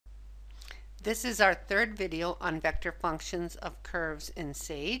This is our third video on vector functions of curves in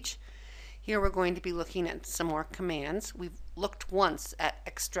Sage. Here we're going to be looking at some more commands. We've looked once at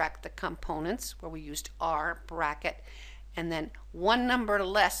extract the components where we used R bracket and then one number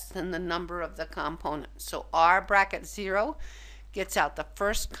less than the number of the component. So R bracket 0 gets out the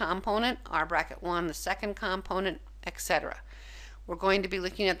first component, R bracket 1 the second component, etc. We're going to be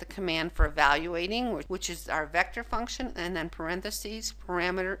looking at the command for evaluating, which is our vector function, and then parentheses,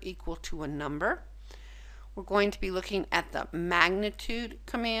 parameter equal to a number. We're going to be looking at the magnitude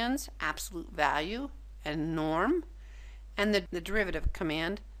commands, absolute value, and norm, and the derivative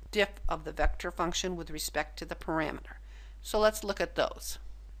command, diff of the vector function with respect to the parameter. So let's look at those.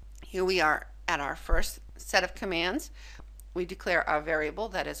 Here we are at our first set of commands. We declare our variable,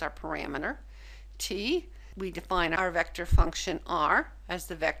 that is our parameter, t. We define our vector function r as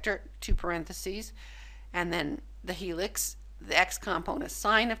the vector, two parentheses, and then the helix. The x component is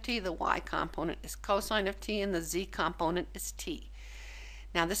sine of t, the y component is cosine of t, and the z component is t.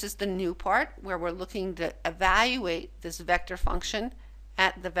 Now this is the new part where we're looking to evaluate this vector function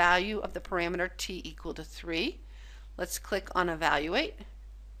at the value of the parameter t equal to 3. Let's click on evaluate,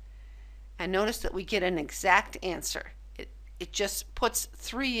 and notice that we get an exact answer. It just puts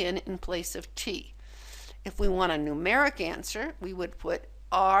 3 in place of t. If we want a numeric answer, we would put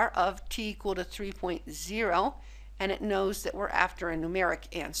r of t equal to 3.0, and it knows that we're after a numeric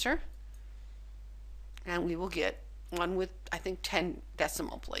answer, and we will get one with, I think, 10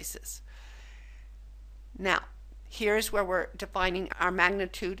 decimal places. Now here's where we're defining our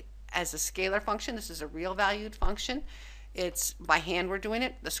magnitude as a scalar function. This is a real valued function. It's by hand we're doing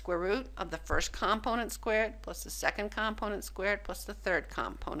it, the square root of the first component squared plus the second component squared plus the third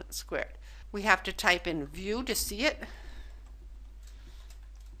component squared. We have to type in view to see it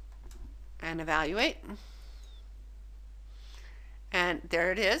and evaluate. And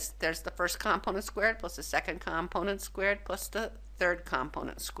there it is. There's the first component squared plus the second component squared plus the third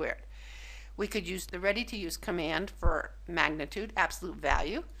component squared. We could use the ready-to-use command for magnitude, absolute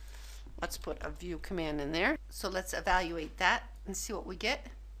value. Let's put a view command in there. So let's evaluate that and see what we get.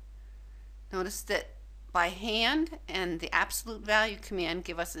 Notice that by hand and the absolute value command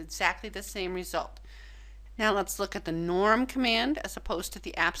give us exactly the same result. Now let's look at the norm command as opposed to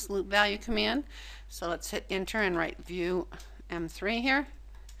the absolute value command. So let's hit enter and write view M3 here.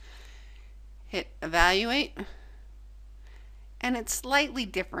 Hit evaluate, and it's slightly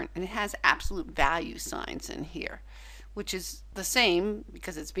different, and it has absolute value signs in here, which is the same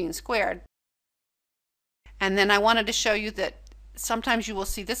because it's being squared. And then I wanted to show you that sometimes you will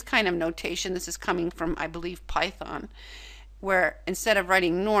see this kind of notation. This is coming from, I believe, Python, where instead of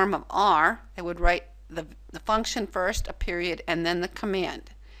writing norm of r, I would write the function first, a period, and then the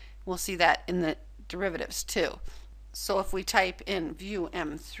command. We'll see that in the derivatives too. So if we type in view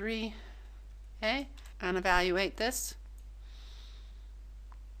M3, okay, and evaluate this,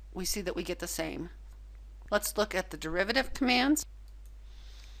 we see that we get the same. Let's look at the derivative commands.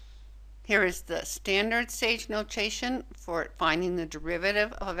 Here is the standard Sage notation for finding the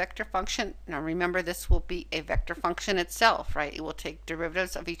derivative of a vector function. Now remember, this will be a vector function itself, right? It will take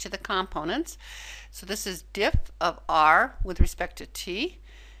derivatives of each of the components. So this is diff of r with respect to t.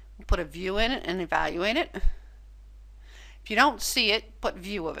 We'll put a view in it and evaluate it. If you don't see it, put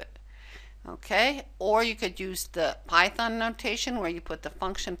view of it. Okay? Or you could use the Python notation where you put the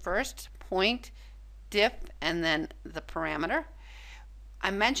function first, point, diff, and then the parameter. I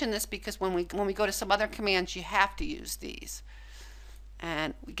mention this because when we go to some other commands, you have to use these.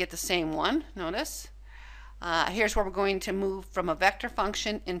 And we get the same one, notice. Here's where we're going to move from a vector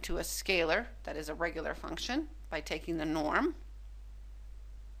function into a scalar, that is a regular function, by taking the norm.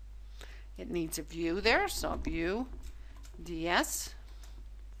 It needs a view there, so view ds,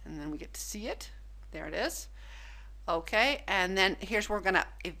 and then we get to see it. There it is. Okay, and then here's where we're going to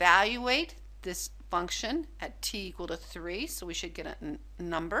evaluate this function at t equal to 3, so we should get a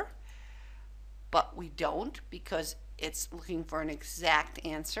number, but we don't because it's looking for an exact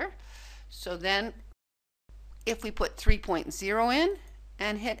answer. So then if we put 3.0 in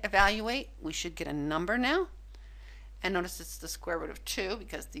and hit evaluate, we should get a number now. And notice it's the square root of 2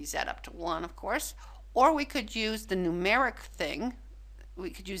 because these add up to 1, of course. Or we could use the numeric thing. We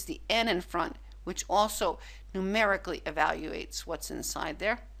could use the n in front, which also numerically evaluates what's inside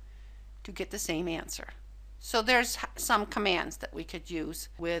there to get the same answer. So there's some commands that we could use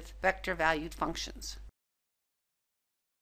with vector valued functions.